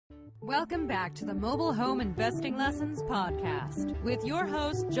Welcome back to the Mobile Home Investing Lessons podcast with your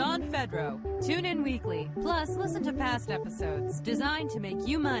host, John Fedro. Tune in weekly, plus listen to past episodes designed to make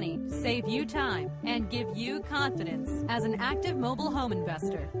you money, save you time, and give you confidence as an active mobile home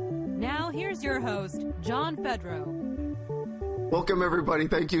investor. Now, here's your host, John Fedro. Welcome, everybody.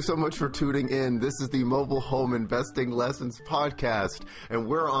 Thank you so much for tuning in. This is the Mobile Home Investing Lessons podcast, and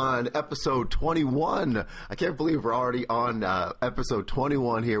we're on episode 21. I can't believe we're already on episode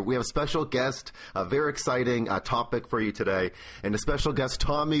 21 here. We have a special guest, a very exciting topic for you today, and a special guest,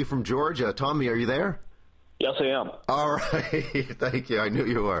 Tommy from Georgia. Tommy, are you there? Yes, I am. All right. Thank you. I knew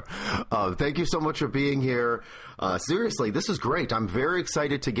you were. Thank you so much for being here. Seriously, this is great. I'm very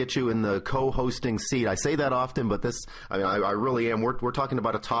excited to get you in the co-hosting seat. I say that often, but I really am. We're talking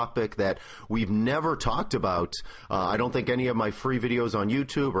about a topic that we've never talked about. I don't think any of my free videos on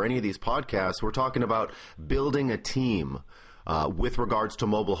YouTube or any of these podcasts, we're talking about building a team. With regards to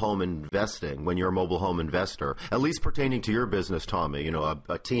mobile home investing, when you're a mobile home investor, at least pertaining to your business, Tommy, you know,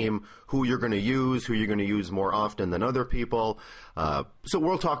 a team, who you're going to use more often than other people. So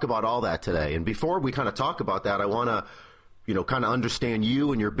we'll talk about all that today. And before we kind of talk about that, I want to, kind of understand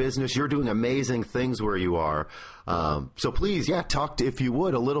you and your business. You're doing amazing things where you are. So please, talk to, if you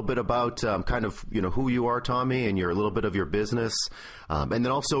would, a little bit about who you are, Tommy, and a little bit of your business. And then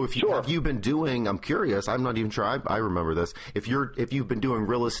also, have you been doing, I'm curious, I'm not even sure I remember this, if you've been doing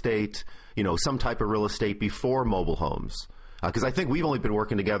real estate, some type of real estate before mobile homes. Because I think we've only been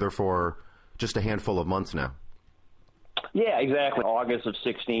working together for just a handful of months now. Yeah, exactly. August of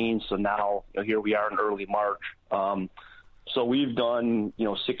 16, so now here we are in early March. So we've done,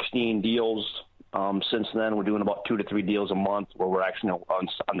 16 deals since then. We're doing about 2 to 3 deals a month where we're actually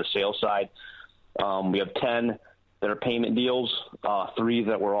on the sales side. We have 10 that are payment deals, 3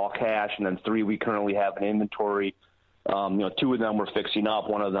 that were all cash, and then 3 we currently have in inventory. 2 of them we're fixing up.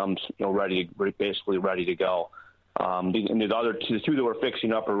 One of them's basically ready to go. And the 2 that we're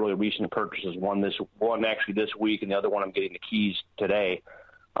fixing up are really recent purchases. One actually this week, and the other one I'm getting the keys today,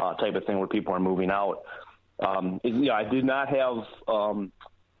 type of thing where people are moving out. I did not have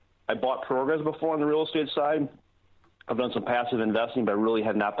I bought programs before on the real estate side. I've done some passive investing, but I really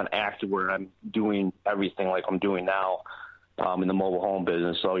have not been active where I'm doing everything like I'm doing now in the mobile home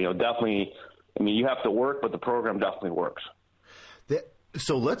business. So, definitely, you have to work, but the program definitely works.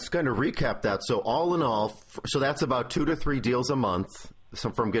 So let's kind of recap that. So all in all, so that's about 2 to 3 deals a month.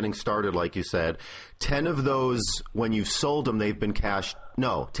 From getting started, like you said. 10 of those, when you sold them, they've been cash.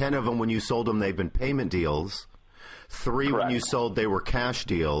 No, 10 of them, when you sold them, they've been payment deals. 3 Correct. When you sold, they were cash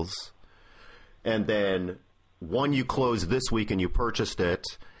deals. And then 1 you closed this week and you purchased it.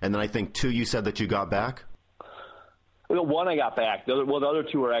 And then I think 2 you said that you got back? Well, 1 I got back. The other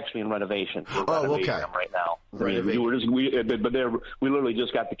 2 are actually in renovation. We're renovating them right now. We literally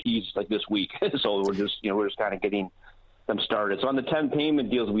just got the keys like this week. So we're just kind of getting them started. So on the 10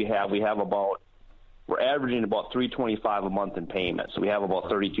 payment deals we're averaging about $325 a month in payments. So we have about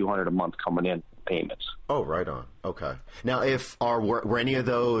 $3,200 a month coming in payments. Oh, right on. Okay. Now, were any of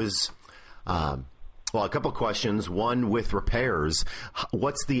those, a couple of questions. One, with repairs,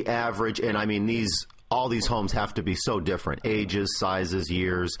 what's the average? And all these homes have to be so different, ages, sizes,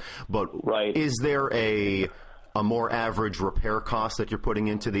 years. But right. Is there a more average repair cost that you're putting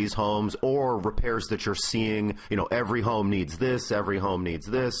into these homes, or repairs that you're seeing, every home needs this,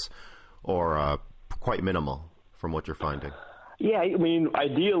 or quite minimal from what you're finding? Yeah,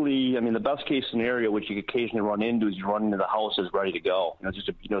 ideally, the best case scenario, which you occasionally run into, is you run into the house is ready to go.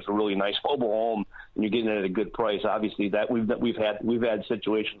 It's a really nice mobile home, and you're getting it at a good price. Obviously, that we've had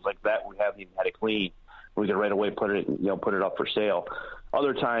situations like that. We haven't even had it clean. We could right away put it up for sale.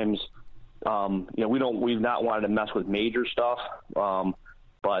 Other times, we've not wanted to mess with major stuff,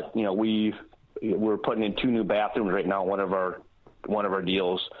 but we're putting in 2 new bathrooms right now. One of our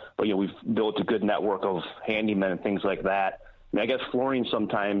deals, but we've built a good network of handymen and things like that. I guess flooring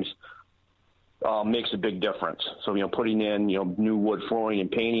sometimes makes a big difference. So putting in new wood flooring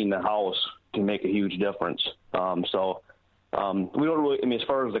and painting the house can make a huge difference. We don't really. As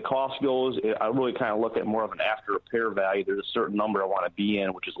far as the cost goes, I really kind of look at more of an after repair value. There's a certain number I want to be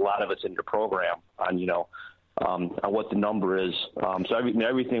in, which is a lot of it's in your program on what the number is. So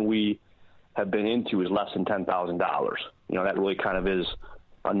everything we have been into is less than $10,000. That really kind of is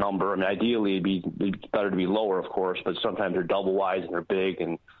a number. Ideally, it'd be better to be lower, of course, but sometimes they're double wides and they're big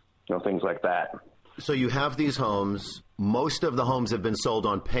and things like that. So you have these homes. Most of the homes have been sold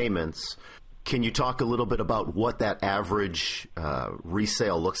on payments. Can you talk a little bit about what that average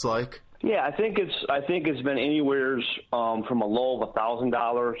resale looks like? Yeah, I think it's been anywhere from a low of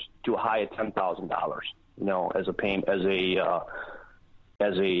 $1,000 to a high of $10,000. As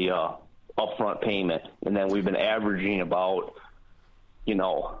as a upfront payment, and then we've been averaging about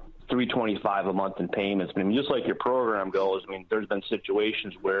 $325 a month in payments. I mean, just like your program goes, I mean, there's been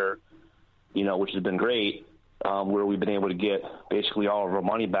situations where, which has been great, where we've been able to get basically all of our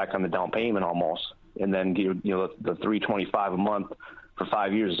money back on the down payment almost, and then the $325 a month for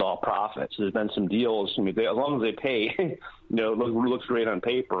 5 years is all profit. So there's been some deals. I mean, as long as they pay, it looks great on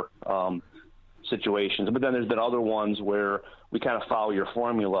paper. Situations, but then there's been other ones where we kind of follow your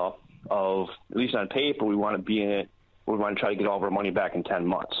formula of, at least on paper, we want to be in it. We want to try to get all of our money back in 10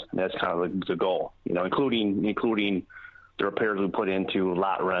 months. And that's kind of the goal, including the repairs we put into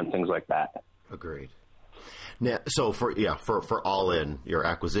lot rent, things like that. Agreed. Now, so for all in, your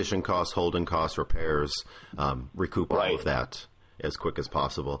acquisition costs, holding costs, repairs, recoup all of that as quick as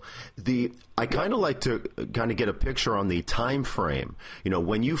possible. I kind of like to get a picture on the time frame.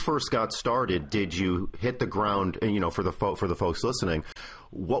 When you first got started, did you hit the ground? And for the folks listening,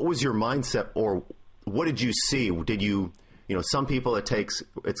 what was your mindset, or what did you see? Did you? Some people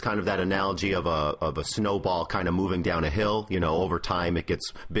it's kind of that analogy of a snowball kind of moving down a hill. Over time it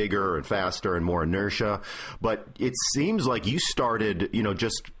gets bigger and faster and more inertia. But it seems like you started,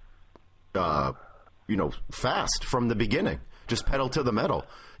 just fast from the beginning. Just pedal to the metal,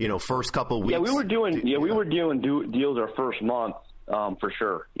 first couple of weeks. Yeah, we were doing deals our first month, for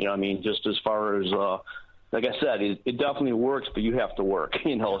sure. Just as far as, like I said, it definitely works, but you have to work,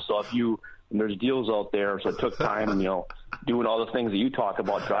 so there's deals out there. So it took time, doing all the things that you talk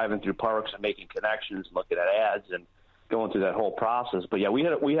about, driving through parks and making connections, looking at ads and going through that whole process. But yeah, we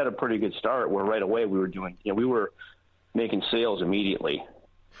had a pretty good start where right away we were making sales immediately.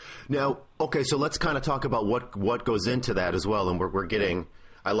 Now, okay, so let's kind of talk about what goes into that as well, and we're getting.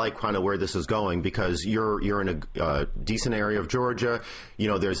 I like kind of where this is going because you're in a decent area of Georgia.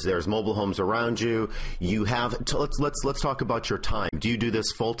 There's mobile homes around you. You have. Let's talk about your time. Do you do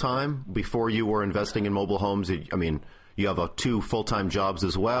this full time before you were investing in mobile homes? I mean, you have 2 full-time jobs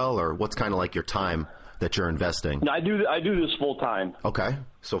as well, or what's kind of like your time that you're investing? No, I do this full time. Okay.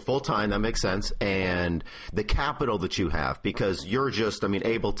 So full time, that makes sense. And the capital that you have, because you're just,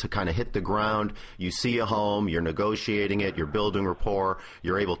 able to kind of hit the ground. You see a home, you're negotiating it, you're building rapport,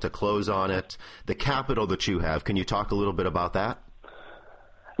 you're able to close on it. The capital that you have, can you talk a little bit about that?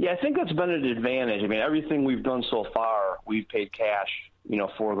 Yeah, I think that's been an advantage. Everything we've done so far, we've paid cash,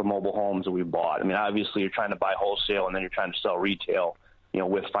 for the mobile homes that we've bought. Obviously you're trying to buy wholesale and then you're trying to sell retail,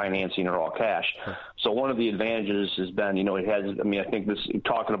 with financing or all cash. So one of the advantages has been, I think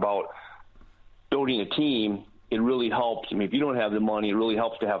talking about building a team, it really helps. If you don't have the money, it really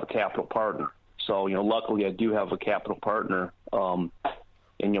helps to have a capital partner. So, luckily I do have a capital partner, and,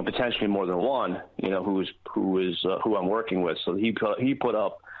 potentially more than one, who I'm working with. So he put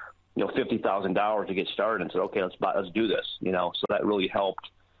up, $50,000 to get started and said, okay, let's do this, so that really helped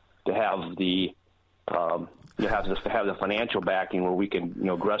to have the, have the financial backing where we can,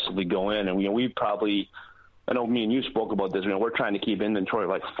 aggressively go in. And, we probably, I know me and you spoke about this, we're trying to keep inventory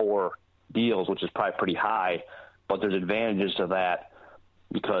like 4 deals, which is probably pretty high, but there's advantages to that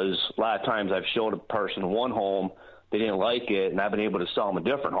because a lot of times I've showed a person one home, they didn't like it, and I've been able to sell them a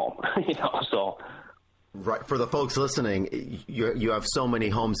different home, so. Right. For the folks listening, you have so many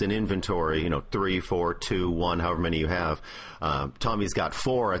homes in inventory, 3, 4, 2, 1, however many you have. Tommy's got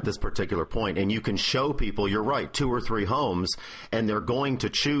 4 at this particular point, and you can show people, you're right, 2 or 3 homes, and they're going to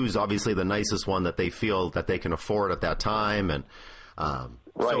choose, obviously, the nicest one that they feel that they can afford at that time. And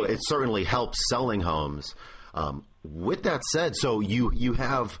so it certainly helps selling homes. With that said, so you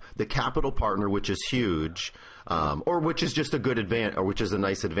have the capital partner, which is huge, or which is just a good advantage, or which is a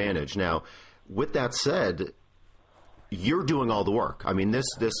nice advantage. Now, with that said, you're doing all the work.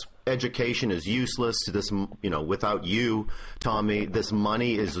 This education is useless. This, without you, Tommy, this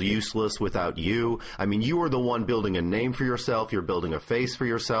money is useless without you. You are the one building a name for yourself. You're building a face for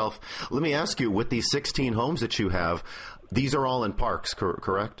yourself. Let me ask you, with these 16 homes that you have, these are all in parks,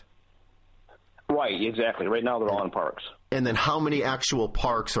 correct? Right, exactly. Right now they're all in parks. And then how many actual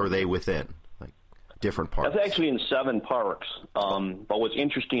parks are they within? Different parks. That's actually in 7 parks. But what's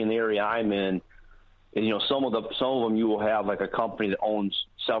interesting in the area I'm in is, some of them you will have like a company that owns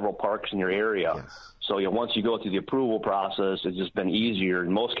several parks in your area. Yes. So once you go through the approval process, it's just been easier.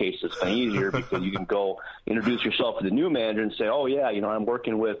 In most cases, it's been easier because you can go introduce yourself to the new manager and say, oh yeah, I'm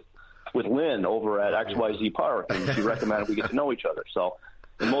working with Lynn over at XYZ Park, and she recommended we get to know each other. So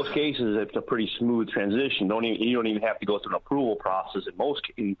in most cases, it's a pretty smooth transition. You don't even have to go through an approval process. In most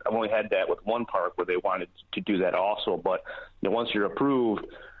cases, I've only had that with one park where they wanted to do that also. But once you're approved,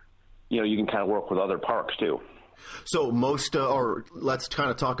 you can kind of work with other parks too. So or let's kind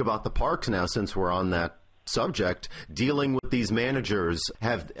of talk about the parks now, since we're on that subject, dealing with these managers,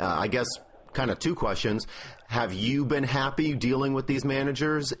 have, I guess, kind of two questions. Have you been happy dealing with these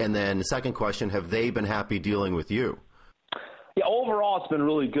managers? And then the second question, have they been happy dealing with you? Yeah, overall, it's been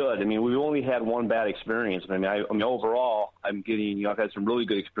really good. I mean, we've only had one bad experience. I mean, overall, I'm getting, I've had some really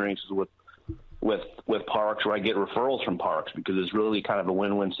good experiences with parks where I get referrals from parks because it's really kind of a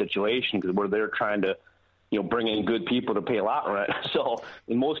win-win situation because we're there trying to, bring in good people to pay a lot rent. So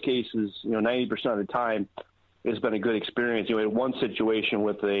in most cases, 90% of the time, it's been a good experience. We had one situation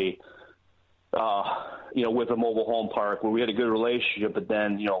with a mobile home park where we had a good relationship, but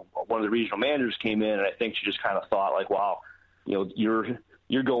then, one of the regional managers came in and I think she just kind of thought like, wow,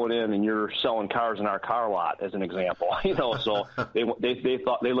 you're going in and you're selling cars in our car lot as an example, so they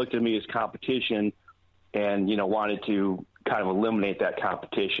thought, they looked at me as competition and, wanted to kind of eliminate that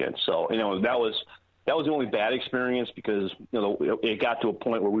competition. So, that was the only bad experience because, it got to a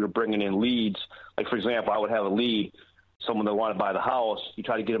point where we were bringing in leads. Like, for example, I would have a lead, someone that wanted to buy the house, you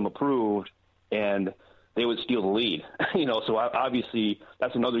try to get them approved and they would steal the lead, so obviously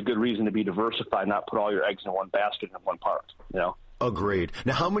that's another good reason to be diversified, not put all your eggs in one basket in one park, Agreed.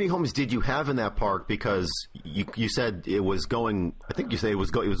 Now, how many homes did you have in that park? Because you said it was going, I think you said it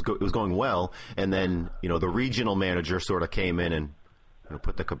was going well, and then, the regional manager sort of came in and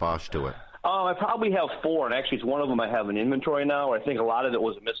put the kibosh to it. I probably have 4, and actually it's one of them I have in inventory now. I think a lot of it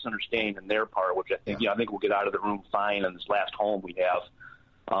was a misunderstanding on their part, which I think, I think we'll get out of the room fine on this last home we have.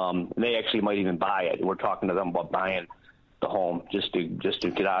 They actually might even buy it. We're talking to them about buying the home just to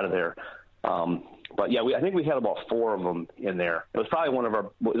get out of there. But yeah, I think we had about 4 of them in there. It was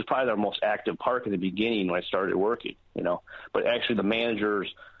probably our most active park in the beginning when I started working, But actually the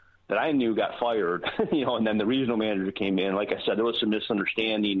managers that I knew got fired, and then the regional manager came in. Like I said, there was some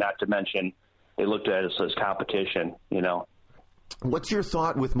misunderstanding, not to mention they looked at us as competition, What's your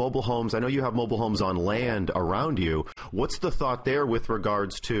thought with mobile homes? I know you have mobile homes on land around you. What's the thought there with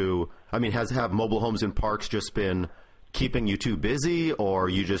regards to, have mobile homes in parks just been keeping you too busy, or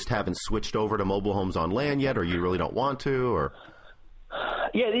you just haven't switched over to mobile homes on land yet, or you really don't want to, or?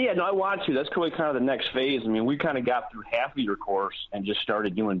 Yeah, no, I want to. That's really kind of the next phase. We kind of got through half of your course and just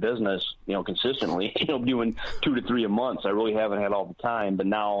started doing business, consistently, doing 2 to 3 a month. I really haven't had all the time, but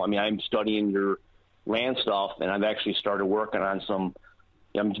now, I'm studying your land stuff, and I've actually started working on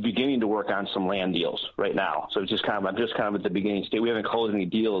I'm beginning to work on some land deals right now. So I'm just kind of at the beginning stage. We haven't closed any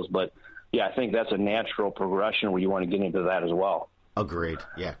deals, but yeah, I think that's a natural progression where you want to get into that as well. Agreed.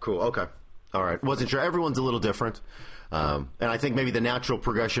 Yeah, cool. Okay. All right. Wasn't sure. Everyone's a little different. And I think maybe the natural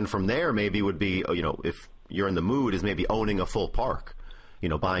progression from there maybe would be, if you're in the mood, is maybe owning a full park,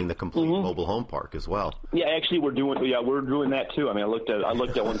 buying the complete mobile home park as well. Yeah, actually we're doing that too. I looked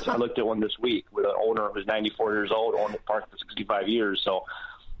at one this week with an owner who's 94 years old, owned the park for 65 years. So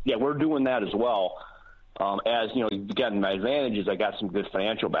yeah, we're doing that as well. Again, my advantage is I got some good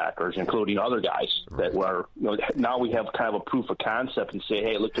financial backers, including other guys that were, now we have kind of a proof of concept and say,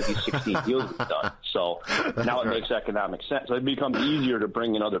 hey, look at these 16 deals we've done. So now it makes economic sense. So it becomes easier to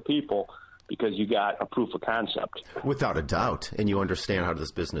bring in other people because you got a proof of concept. Without a doubt. And you understand how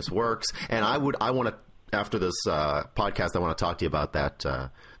this business works. And I want to, after this podcast, I want to talk to you about that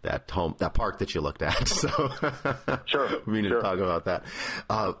park that you looked at. So sure, we need to talk about that.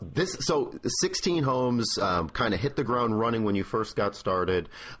 So 16 homes kind of hit the ground running when you first got started.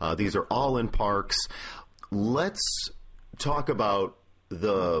 These are all in parks. Let's talk about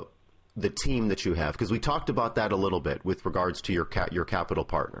the team that you have, because we talked about that a little bit with regards to your capital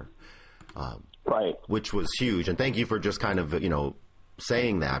partner, right? Which was huge. And thank you for just kind of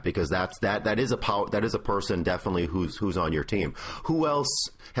saying that, because that is a person definitely who's on your team. Who else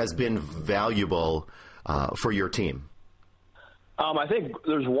has been valuable for your team? I think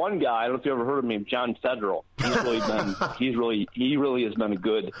there's one guy, I don't know if you ever heard of him, John Federal. He really has been a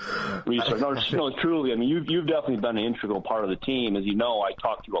good researcher. No, truly, you've definitely been an integral part of the team. As you know, I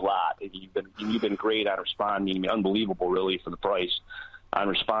talk to you a lot, and you've been great on responding, unbelievable really for the price, on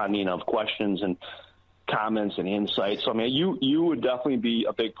responding of questions and comments and insights. So you would definitely be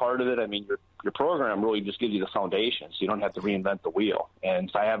a big part of it. Your program really just gives you the foundation, so you don't have to reinvent the wheel. And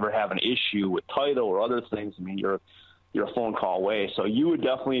if I ever have an issue with title or other things, you're a phone call away. So you would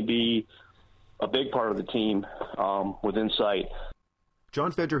definitely be a big part of the team with Insight.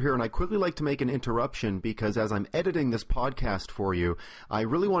 John Fedra here, and I quickly like to make an interruption because as I'm editing this podcast for you, I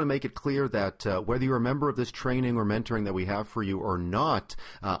really want to make it clear that whether you're a member of this training or mentoring that we have for you or not,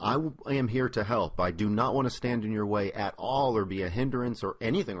 I am here to help. I do not want to stand in your way at all or be a hindrance or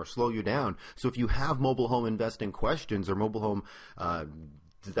anything or slow you down. So if you have mobile home investing questions or mobile home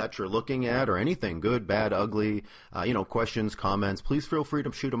that you're looking at, or anything, good, bad, ugly, questions, comments, please feel free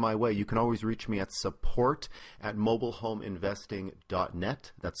to shoot them my way. You can always reach me at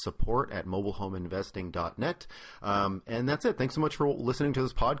support@mobilehomeinvesting.net. That's support@mobilehomeinvesting.net. And that's it. Thanks so much for listening to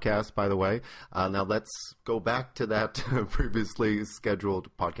this podcast, by the way. Now let's go back to that previously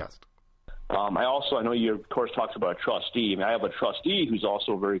scheduled podcast. I know you, of course, talked about a trustee. I mean, I have a trustee who's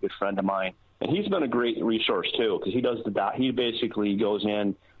also a very good friend of mine. And he's been a great resource, too, because he basically goes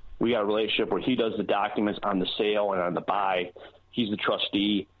in. We got a relationship where he does the documents on the sale and on the buy. He's the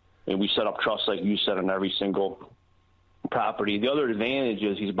trustee, and we set up trusts, like you said, on every single property. The other advantage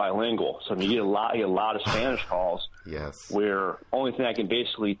is he's bilingual. So you get a lot of Spanish calls. Yes. Where only thing I can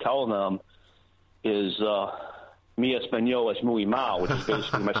basically tell them is mi español es muy mal, which is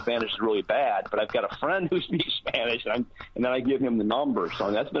basically my Spanish is really bad, but I've got a friend who speaks Spanish, and then I give him the numbers. So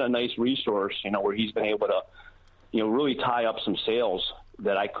that's been a nice resource, where he's been able to, really tie up some sales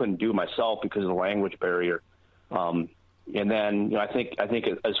that I couldn't do myself because of the language barrier. And then, I think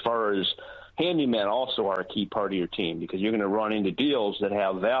as far as handymen also are a key part of your team, because you're going to run into deals that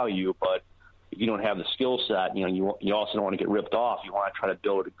have value, but if you don't have the skill set, you also don't want to get ripped off. You want to try to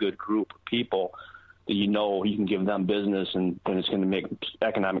build a good group of people that you can give them business, and it's going to make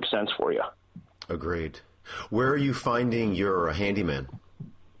economic sense for you. Agreed. Where are you finding your handyman?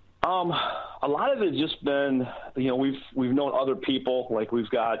 A lot of it's just been, we've known other people. Like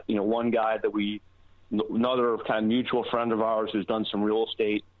we've got, one guy that another kind of mutual friend of ours who's done some real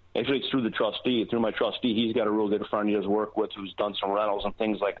estate. Actually, it's through my trustee. He's got a real good friend he does work with who's done some rentals and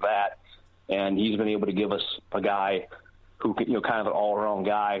things like that. And he's been able to give us a guy who, kind of an all-around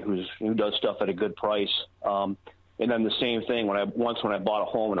guy who does stuff at a good price. And then the same thing, when I bought a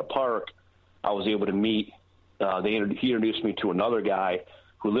home in a park, I was able to meet, he introduced me to another guy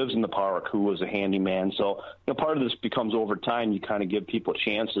who lives in the park who was a handyman. So, part of this becomes over time, you kind of give people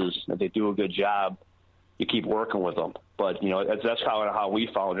chances. If they do a good job, you keep working with them. But, that's how we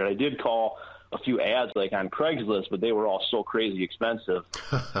found it. I did call a few ads like on Craigslist, but they were all so crazy expensive.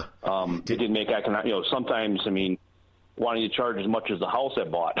 It didn't make economic, sometimes, wanting to charge as much as the house I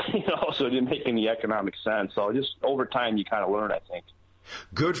bought, so it didn't make any economic sense. So just over time, you kind of learn, I think.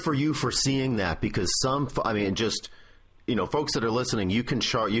 Good for you for seeing that, because folks that are listening, you can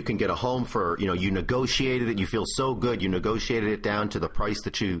get a home for, you negotiated it, you feel so good, you negotiated it down to the price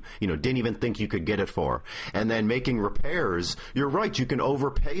that you didn't even think you could get it for. And then making repairs, you're right, you can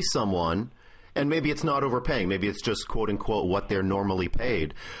overpay someone, and maybe it's not overpaying, maybe it's just quote unquote what they're normally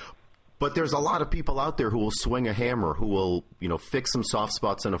paid. But there's a lot of people out there who will swing a hammer, who will, fix some soft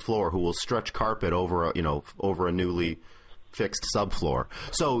spots in a floor, who will stretch carpet over a newly fixed subfloor.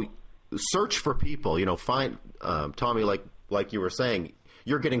 So search for people, find, Tommy, like you were saying,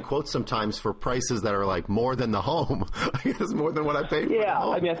 you're getting quotes sometimes for prices that are like more than the home. I guess more than what I paid for the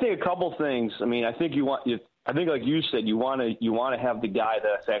home. I think a couple things. I think like you said, you want to have the guy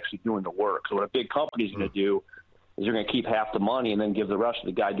that's actually doing the work. So what a big company is going to do is you're going to keep half the money and then give the rest to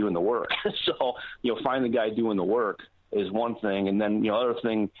the guy doing the work. So, find the guy doing the work is one thing. And then, other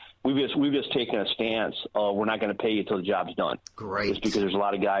thing, we've just taken a stance of we're not going to pay you until the job's done. Great. Just because there's a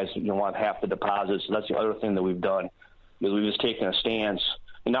lot of guys who want half the deposits. So that's the other thing that we've done, is we've just taken a stance.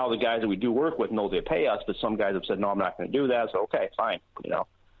 And now the guys that we do work with know they pay us, but some guys have said, no, I'm not going to do that. So, okay, fine,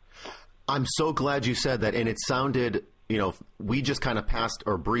 I'm so glad you said that. And it sounded, we just kind of passed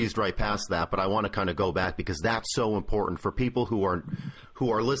or breezed right past that, but I want to kind of go back because that's so important for people who are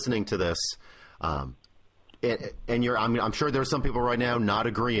listening to this. And I'm sure there's some people right now not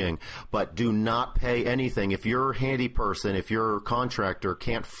agreeing, but do not pay anything. If your handy person, if your contractor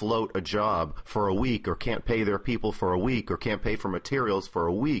can't float a job for a week, or can't pay their people for a week, or can't pay for materials for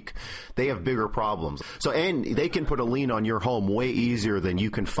a week, they have bigger problems. So, and they can put a lien on your home way easier than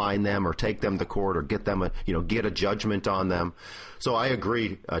you can fine them or take them to court or get them get a judgment on them. So I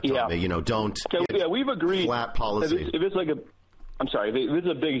agree, Tommy, don't we've agreed flat policy. If it's like if it's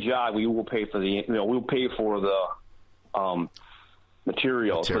a big job, we will pay for we'll pay for the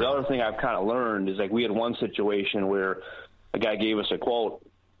materials. But the other thing I've kind of learned is, like, we had one situation where a guy gave us a quote,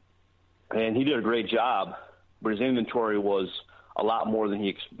 and he did a great job, but his inventory was a lot more than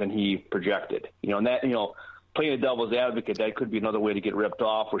he projected. And that, playing the devil's advocate, that could be another way to get ripped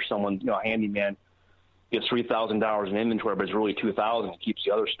off, where someone, a handyman gets $3,000 in inventory, but it's really $2,000 and keeps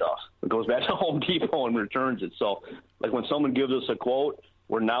the other stuff. It goes back to Home Depot and returns it. So, like, when someone gives us a quote,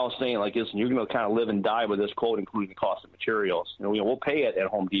 we're now saying, like, listen, you're going to kind of live and die with this quote, including the cost of materials. We'll pay it at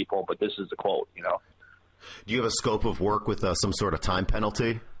Home Depot, but this is the quote. Do you have a scope of work with some sort of time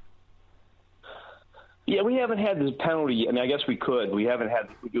penalty? Yeah, we haven't had this penalty. I mean, I guess we could. We haven't had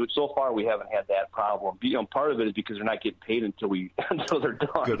so far. We haven't had that problem. Part of it is because they're not getting paid until they're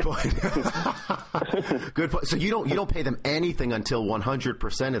done. Good point. Good point. So you don't pay them anything until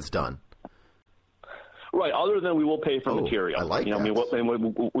 100% is done. Right. Other than we will pay for material. I like that. I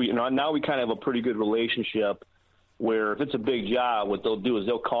mean, now we kind of have a pretty good relationship. Where if it's a big job, what they'll do is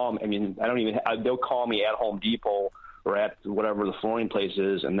they'll call me. I mean, they'll call me at Home Depot or at whatever the flooring place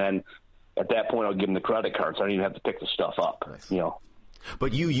is, and then at that point I'll give them the credit card, so I don't even have to pick the stuff up. Nice.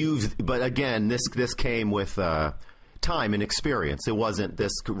 But again, this came with time and experience. It wasn't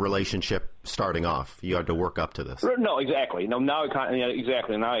this relationship starting off. You had to work up to this. No, exactly. No, now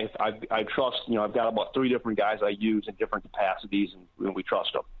exactly. Now I trust. I've got about 3 different guys I use in different capacities, and we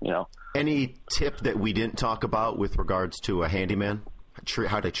trust them. Any tip that we didn't talk about with regards to a handyman?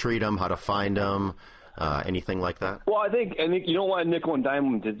 How to treat them, how to find them, anything like that? Well, I think you don't want to nickel and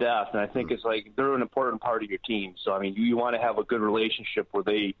dime them to death, and I think it's like they're an important part of your team. So I mean, you want to have a good relationship where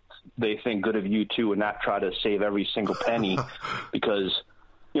they think good of you too, and not try to save every single penny, because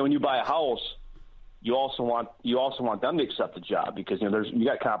when you buy a house, you also want them to accept the job, because you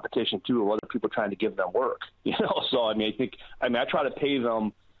got competition too of other people trying to give them work. So I mean, I try to pay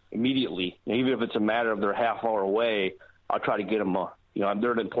them immediately, even if it's a matter of they're half hour away. I'll try to get them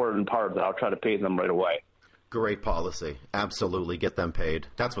they're an important part of that. I'll try to pay them right away. Great policy. Absolutely. Get them paid.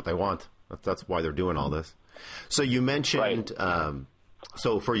 That's what they want. That's why they're doing all this. So you mentioned,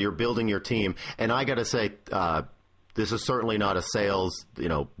 so for your building your team, and I got to say, this is certainly not a sales,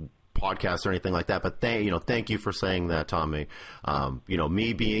 podcast or anything like that, but thank you for saying that, Tommy.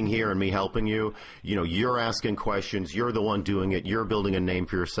 Me being here and me helping you, you're asking questions, you're the one doing it, you're building a name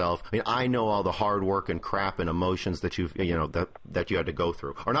for yourself. I mean, I know all the hard work and crap and emotions that that you had to go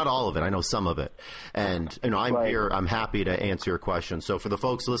through, or not all of it. I know some of it, and I'm here. I'm happy to answer your questions. So for the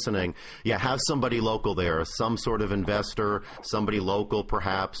folks listening, have somebody local there, some sort of investor, somebody local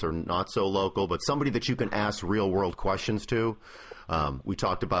perhaps, or not so local, but somebody that you can ask real world questions to. We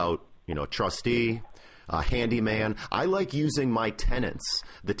talked about, trustee, handyman. I like using my tenants,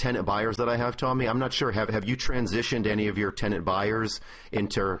 the tenant buyers that I have, Tommy. I'm not sure. Have you transitioned any of your tenant buyers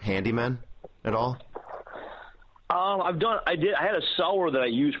into handymen at all? I had a seller that I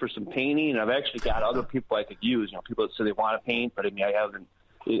used for some painting, and I've actually got other people I could use. People that say they want to paint, but I haven't.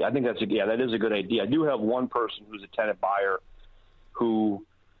 I think that is a good idea. I do have one person who's a tenant buyer who.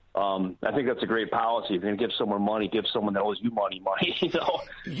 I think that's a great policy. If you're going to give someone money, give someone that owes you money.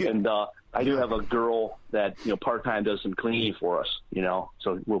 And I do have a girl that, part-time does some cleaning for us,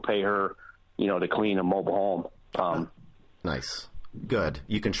 so we'll pay her, to clean a mobile home. Nice. Good.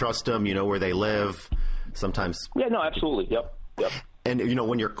 You can trust them, where they live. Sometimes. Yeah, no, absolutely. Yep. And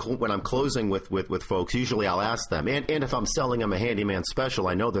when I'm closing with folks, usually I'll ask them, and if I'm selling them a handyman special,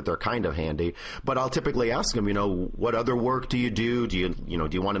 I know that they're kind of handy, but I'll typically ask them, what other work do you do? Do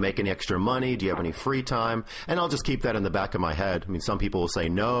you want to make any extra money? Do you have any free time? And I'll just keep that in the back of my head. I mean, some people will say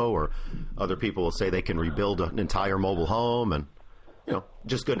no, or other people will say they can rebuild an entire mobile home, and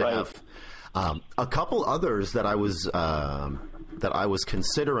just good to have. A couple others that I was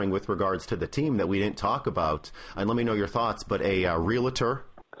considering with regards to the team that we didn't talk about, and let me know your thoughts, but a realtor.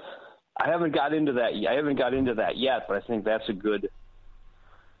 I haven't got into that yet, but I think that's a good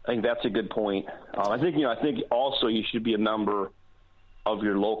point. I think also you should be a member of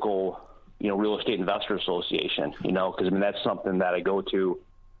your local, real estate investor association, because that's something that I go to.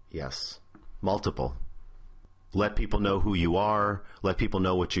 Yes. Multiple. Let people know who you are. Let people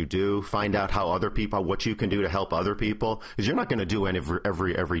know what you do. Find out what you can do to help other people. Because you're not going to do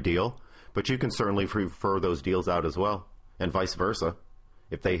every deal, but you can certainly refer those deals out as well, and vice versa,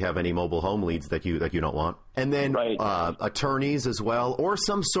 if they have any mobile home leads that you don't want. And then attorneys as well, or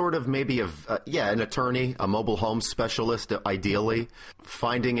some sort of an attorney, a mobile home specialist, ideally.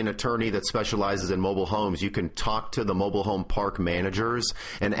 Finding an attorney that specializes in mobile homes, you can talk to the mobile home park managers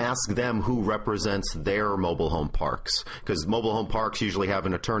and ask them who represents their mobile home parks. Because mobile home parks usually have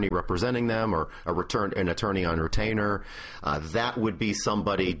an attorney representing them, or an attorney on retainer. That would be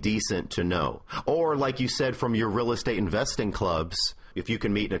somebody decent to know. Or like you said, from your real estate investing clubs, if you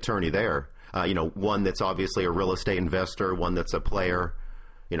can meet an attorney there, one that's obviously a real estate investor, one that's a player,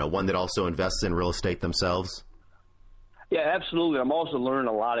 one that also invests in real estate themselves. Yeah, absolutely. I'm also learning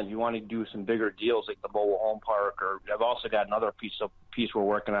a lot if you want to do some bigger deals like the mobile home park, or I've also got another piece we're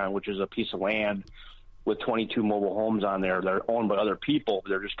working on, which is a piece of land with 22 mobile homes on there. They're owned by other people.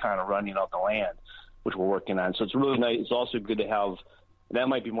 They're just kind of running out the land, which we're working on. So it's really nice. It's also good to have, that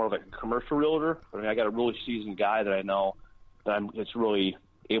might be more of a commercial realtor, but I got a really seasoned guy that I know it's really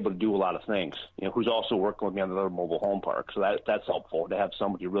able to do a lot of things, who's also working with me on another mobile home park. So that's helpful to have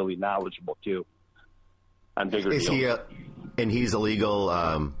somebody really knowledgeable too. bigger Is deals. And he's a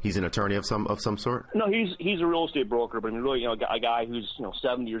legal, he's an attorney of some sort? No, he's a real estate broker, but I mean, really, a guy who's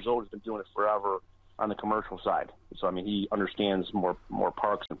 70 years old, has been doing it forever on the commercial side. So I mean, he understands more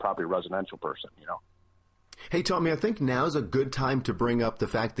parks than probably a residential person. Hey, Tommy, I think now's a good time to bring up the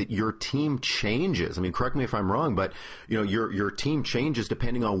fact that your team changes. I mean, correct me if I'm wrong, but your team changes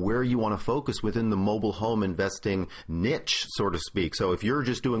depending on where you want to focus within the mobile home investing niche, so to speak. So if you're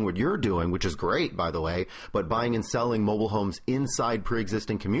just doing what you're doing, which is great, by the way, but buying and selling mobile homes inside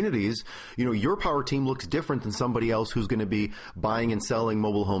pre-existing communities, your power team looks different than somebody else who's going to be buying and selling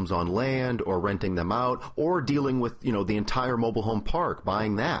mobile homes on land or renting them out or dealing with, the entire mobile home park,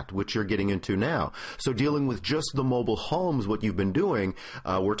 buying that, which you're getting into now. So dealing with just the mobile homes, what you've been doing,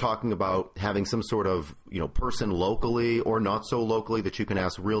 we're talking about having some sort of person locally or not so locally that you can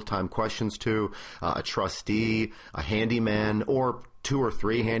ask real-time questions to, a trustee, a handyman, or 2 or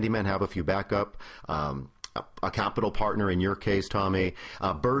 3 handymen, have a few backup, a capital partner in your case, Tommy.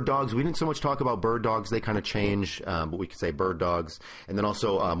 Bird dogs, we didn't so much talk about bird dogs. They kind of change, but we could say bird dogs. And then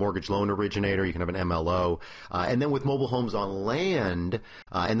also a mortgage loan originator. You can have an MLO. And then with mobile homes on land,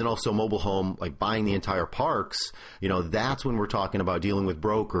 and then also mobile home, like buying the entire parks, that's when we're talking about dealing with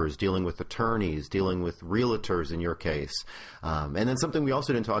brokers, dealing with attorneys, dealing with realtors in your case. And then something we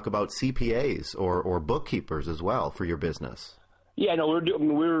also didn't talk about, CPAs or bookkeepers as well for your business. Yeah, no,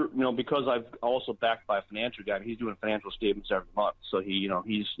 we're because I've also backed by a financial guy. He's doing financial statements every month, so I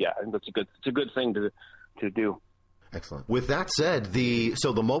think that's a good thing to do. Excellent. With that said, the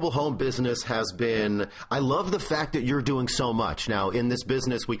mobile home business has been, I love the fact that you're doing so much. Now, in this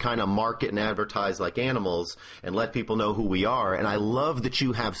business, we kind of market and advertise like animals and let people know who we are. And I love that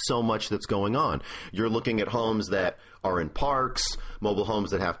you have so much that's going on. You're looking at homes that are in parks, mobile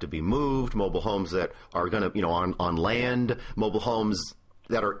homes that have to be moved, mobile homes that are going to, on land, mobile homes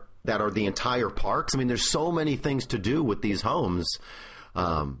that are the entire parks. I mean, there's so many things to do with these homes.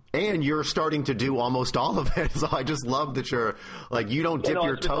 And you're starting to do almost all of it. So I just love that you're you don't dip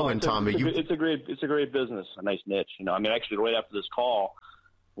your toe in, Tommy. It's a great business, a nice niche. I mean, actually, right after this call,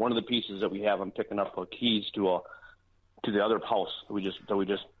 one of the pieces that we have, I'm picking up keys to the other house that we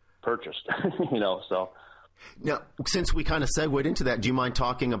just purchased. So. Now, since we kind of segued into that, do you mind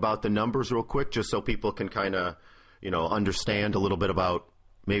talking about the numbers real quick, just so people can kind of, understand a little bit about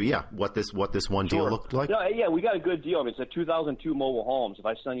maybe, what this one deal looked like? Yeah, we got a good deal. I mean, it's a 2002 mobile homes. If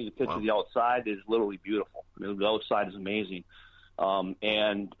I send you the picture of the outside, it's literally beautiful. I mean, the outside is amazing.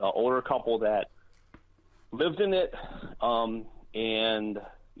 And older couple that lived in it, and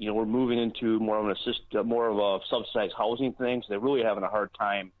we're moving into more of a subsidized housing thing. So they're really having a hard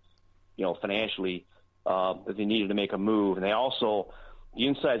time, financially. That they needed to make a move, and the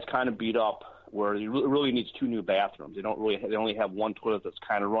inside's kind of beat up where it really needs 2 new bathrooms. They only have one toilet that's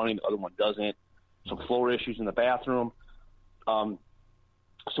kind of running, the other one doesn't. Some floor issues in the bathroom. So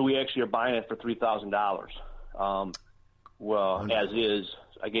we actually are buying it for $3,000. As is,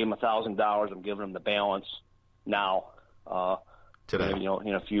 I gave them $1,000. I'm giving them the balance now. Today,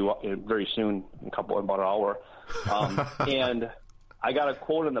 very soon, in about an hour. And I got a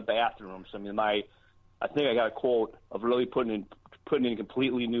quote in the bathrooms. I mean, I think I got a quote of really putting in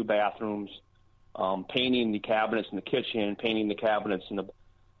completely new bathrooms, painting the cabinets in the kitchen, painting the cabinets in the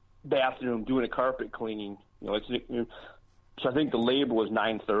bathroom, doing a carpet cleaning. So I think the labor was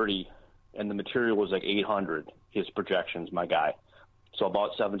 $930, and the material was like $800. His projections, my guy, so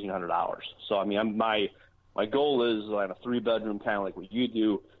about $1,700. So I mean, my goal is on a 3-bedroom, kind of like what you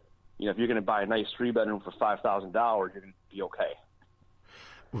do. If you're going to buy a nice 3-bedroom for $5,000, you're going to be okay.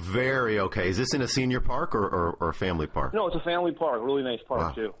 Very okay. Is this in a senior park or a family park? No, it's a family park. Really nice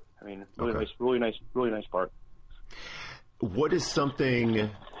park too. I mean, really nice park. What is something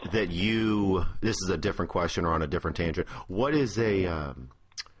that this is a different question or on a different tangent. What's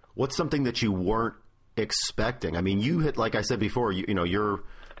something that you weren't expecting? I mean, you hit, like I said before, you're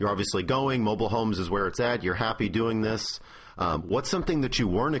obviously going, mobile homes is where it's at. You're happy doing this. What's something that you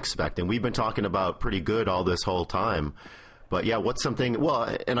weren't expecting? We've been talking about pretty good all this whole time. But yeah, what's something,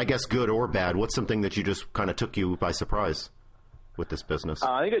 and I guess good or bad, what's something that you just kind of took you by surprise with this business?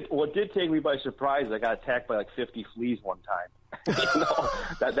 I think what did take me by surprise, I got attacked by like 50 fleas one time.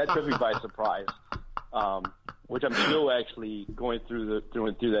 That took me by surprise, which I'm still actually going through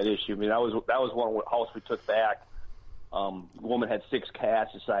that issue. I mean, that was one house we took back. The woman had 6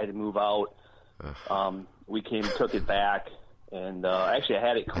 cats, decided to move out. We came and took it back. And actually, I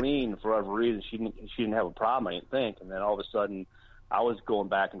had it clean for whatever reason. She didn't have a problem, I didn't think. And then all of a sudden, I was going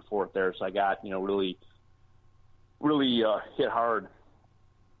back and forth there, so I got really hit hard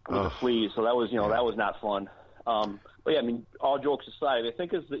with the fleas. So that was that was not fun. But yeah, I mean, all jokes aside, I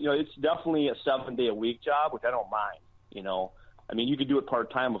think it's definitely a 7-day-a-week job, which I don't mind. I mean, you could do it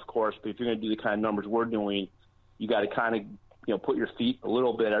part-time, of course, but if you're going to do the kind of numbers we're doing, you got to kind of, put your feet a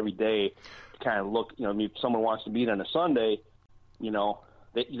little bit every day to kind of look, I mean, if someone wants to meet on a Sunday,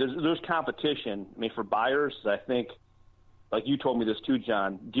 there's competition. I mean, for buyers, I think, like you told me this too,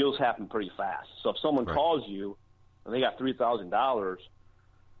 John, deals happen pretty fast. So if someone calls you and they got $3,000,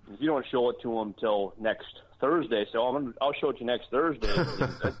 if you don't show it to them until next Thursday, say, I'll show it to you next Thursday,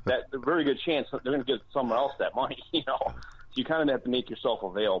 that's a very good chance they're going to give someone else that money, So you kind of have to make yourself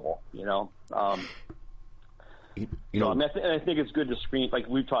available, I think it's good to screen, like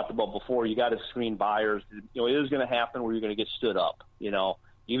we've talked about before, you got to screen buyers. It is going to happen where you're going to get stood up, even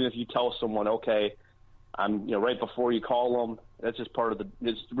if you tell someone, okay, I'm, right before you call them, that's just part of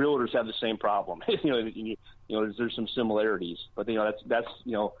realtors have the same problem. There's some similarities, but that's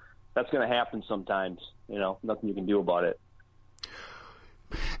going to happen sometimes, nothing you can do about it.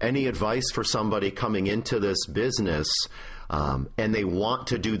 Any advice for somebody coming into this business, and they want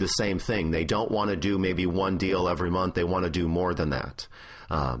to do the same thing? They don't want to do maybe one deal every month. They want to do more than that.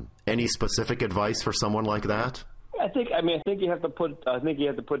 Any specific advice for someone like that? I think you have to put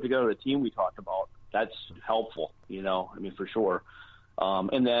together a team we talked about. That's helpful, for sure.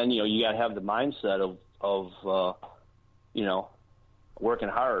 And then, you got to have the mindset of working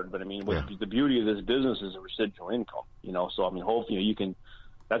hard. But the beauty of this business is a residual income, so hopefully you can,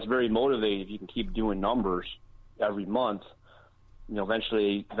 that's very motivating if you can keep doing numbers every month.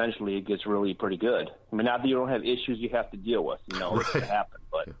 Eventually it gets really pretty good. Not that you don't have issues you have to deal with, it's going to happen,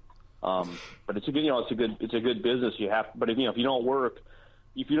 but it's a good, it's a good business you have. But if you don't work,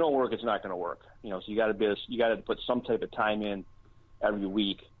 it's not going to work. So you got to put some type of time in every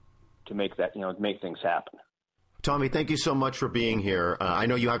week to make that, make things happen. Tommy, thank you so much for being here. I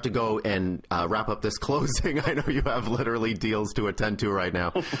know you have to go and wrap up this closing. I know you have literally deals to attend to right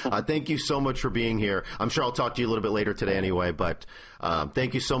now. Thank you so much for being here. I'm sure I'll talk to you a little bit later today anyway, but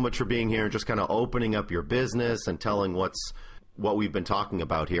thank you so much for being here and just kind of opening up your business and telling what we've been talking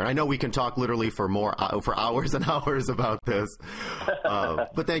about here. I know we can talk literally for hours and hours about this,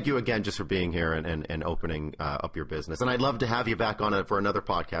 but thank you again just for being here and opening up your business. And I'd love to have you back on it for another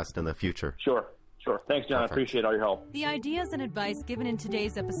podcast in the future. Sure. Thanks, John. Perfect. I appreciate all your help. The ideas and advice given in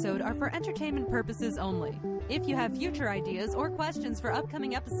today's episode are for entertainment purposes only. If you have future ideas or questions for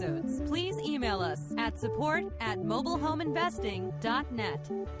upcoming episodes, please email us at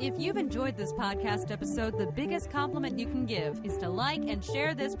support@mobilehomeinvesting.net. If you've enjoyed this podcast episode, the biggest compliment you can give is to like and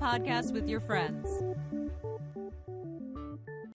share this podcast with your friends.